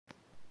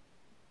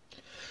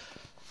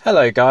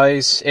Hello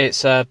guys,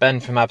 it's Ben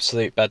from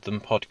Absolute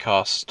Bedlam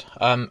Podcast.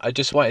 I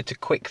just wanted to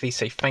quickly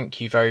say thank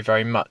you very,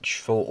 very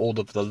much for all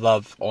of the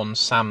love on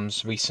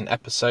Sam's recent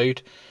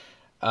episode.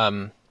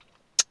 I'm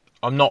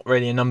not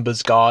really a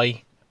numbers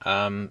guy,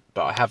 but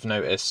I have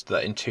noticed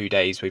that in 2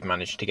 days we've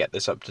managed to get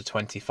this up to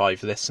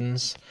 25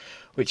 listens,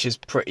 which is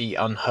pretty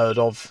unheard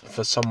of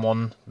for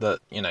someone that,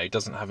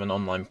 doesn't have an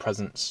online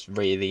presence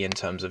really in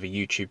terms of a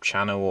YouTube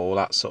channel or all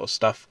that sort of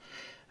stuff.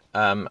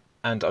 And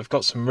I've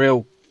got some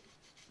real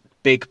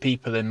big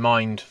people in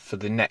mind for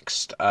the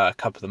next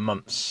couple of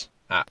months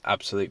at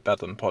Absolute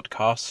Bedlam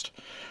Podcast.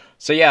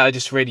 So yeah, I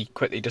just really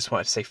quickly just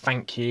wanted to say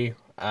thank you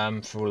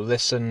for all the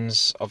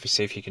listens.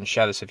 Obviously, if you can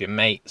share this with your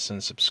mates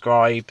and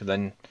subscribe,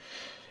 then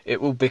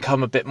it will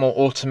become a bit more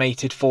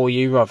automated for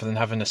you rather than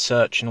having a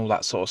search and all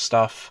that sort of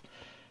stuff.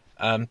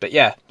 But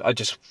yeah, I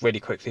just really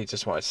quickly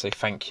just wanted to say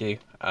thank you.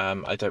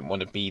 I don't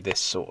want to be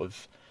this sort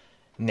of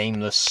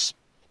nameless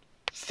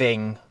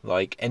thing,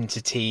 like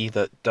entity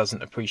that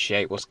doesn't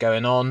appreciate what's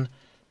going on.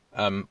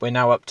 We're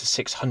now up to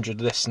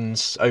 600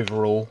 listens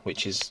overall,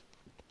 which is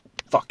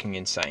fucking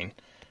insane.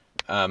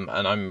 And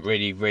I'm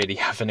really, really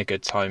having a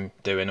good time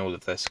doing all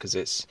of this because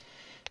it's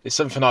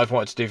something I've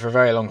wanted to do for a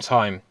very long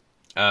time.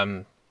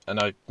 And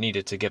I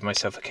needed to give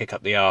myself a kick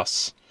up the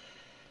arse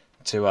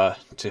to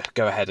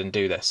go ahead and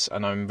do this.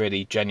 And I'm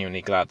really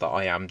genuinely glad that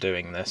I am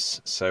doing this.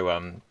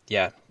 So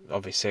yeah,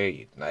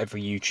 obviously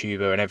every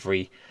YouTuber and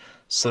every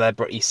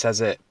celebrity says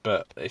it,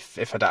 but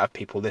if I don't have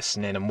people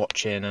listening and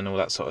watching and all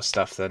that sort of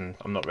stuff, then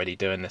I'm not really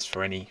doing this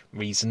for any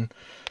reason.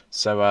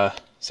 So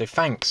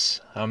thanks.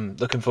 I'm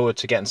looking forward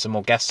to getting some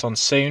more guests on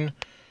soon.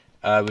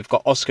 We've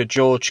got Oscar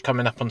George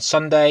coming up on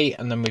Sunday,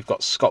 and then we've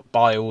got Scott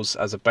Biles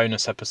as a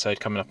bonus episode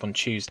coming up on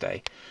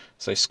Tuesday.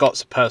 So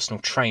Scott's a personal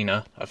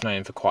trainer. I've known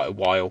him for quite a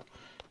while.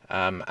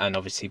 And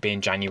obviously being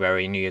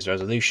January, New Year's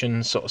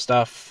resolution sort of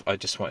stuff, I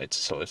just wanted to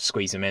sort of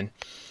squeeze him in.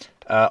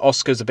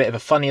 Oscar's a bit of a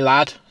funny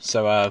lad,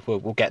 so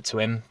we'll get to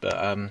him.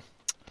 But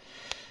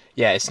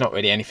yeah, it's not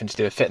really anything to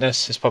do with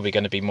fitness. It's probably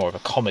going to be more of a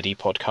comedy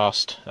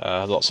podcast.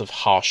 Lots of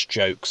harsh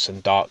jokes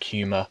and dark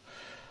humour.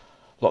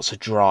 Lots of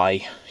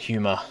dry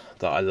humour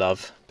that I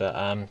love.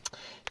 But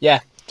yeah,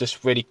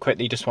 just really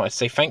quickly, just wanted to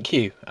say thank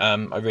you.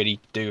 I really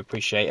do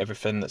appreciate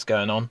everything that's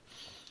going on.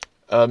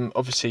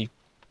 Obviously,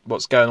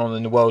 what's going on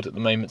in the world at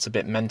the moment's a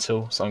bit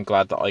mental, so I'm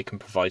glad that I can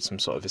provide some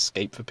sort of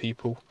escape for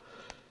people.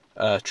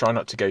 Try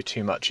not to go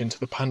too much into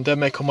the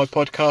pandemic on my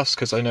podcast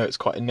because I know it's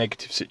quite a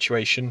negative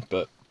situation,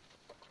 but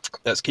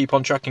let's keep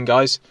on tracking,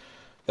 guys.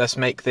 Let's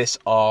make this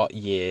our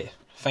year.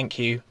 Thank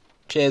you.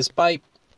 Cheers. Bye.